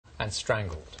and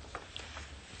strangled.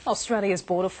 Australia's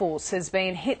Border Force has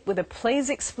been hit with a please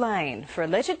explain for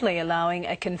allegedly allowing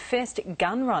a confessed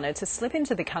gun runner to slip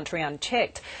into the country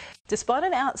unchecked. Despite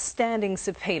an outstanding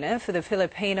subpoena for the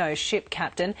Filipino ship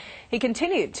captain, he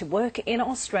continued to work in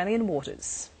Australian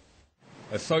waters.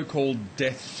 A so-called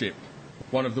death ship,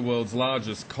 one of the world's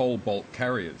largest coal bulk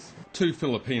carriers. 2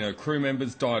 Filipino crew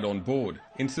members died on board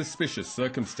in suspicious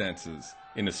circumstances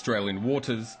in Australian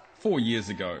waters 4 years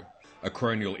ago. A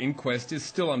coronial inquest is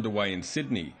still underway in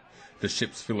Sydney. The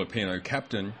ship's Filipino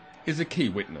captain is a key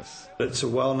witness. It's a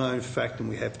well-known fact, and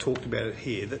we have talked about it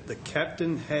here, that the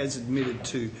captain has admitted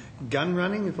to gun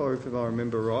running, if I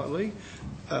remember rightly,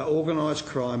 organised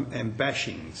crime and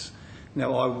bashings.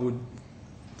 Now, I would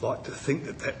like to think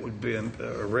that that would be a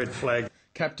red flag.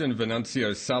 Captain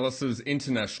Venancio Salas's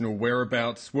international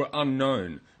whereabouts were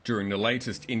unknown during the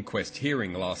latest inquest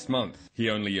hearing last month. He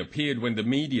only appeared when the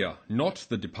media, not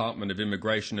the Department of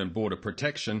Immigration and Border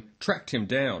Protection, tracked him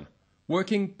down,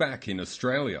 working back in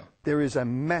Australia. There is a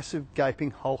massive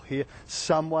gaping hole here.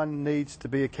 Someone needs to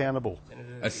be accountable.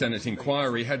 A Senate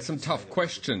inquiry had some tough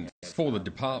questions for the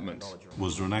department.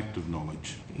 Was there an active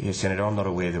knowledge? Yes, Senator, I'm not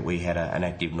aware that we had an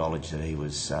active knowledge that he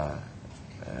was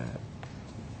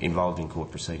involved in court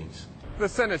proceedings. The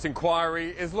Senate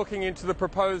inquiry is looking into the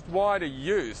proposed wider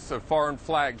use of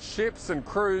foreign-flagged ships and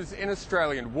crews in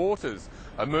Australian waters,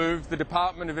 a move the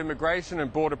Department of Immigration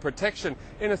and Border Protection,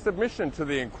 in a submission to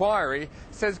the inquiry,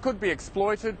 says could be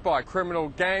exploited by criminal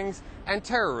gangs and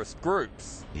terrorist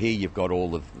groups. Here you've got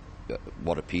all of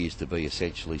what appears to be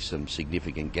essentially some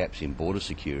significant gaps in border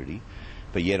security,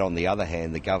 but yet on the other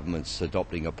hand the government's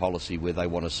adopting a policy where they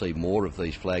want to see more of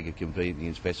these flag of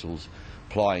convenience vessels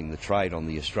plying the trade on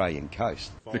the Australian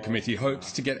coast. The committee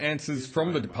hopes to get answers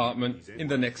from the department in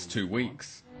the next 2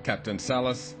 weeks. Captain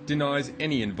Salas denies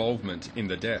any involvement in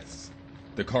the deaths.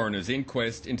 The coroner's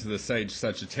inquest into the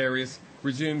Sagittarius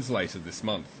resumes later this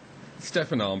month.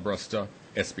 Stefan Armbruster,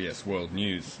 SBS World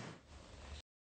News.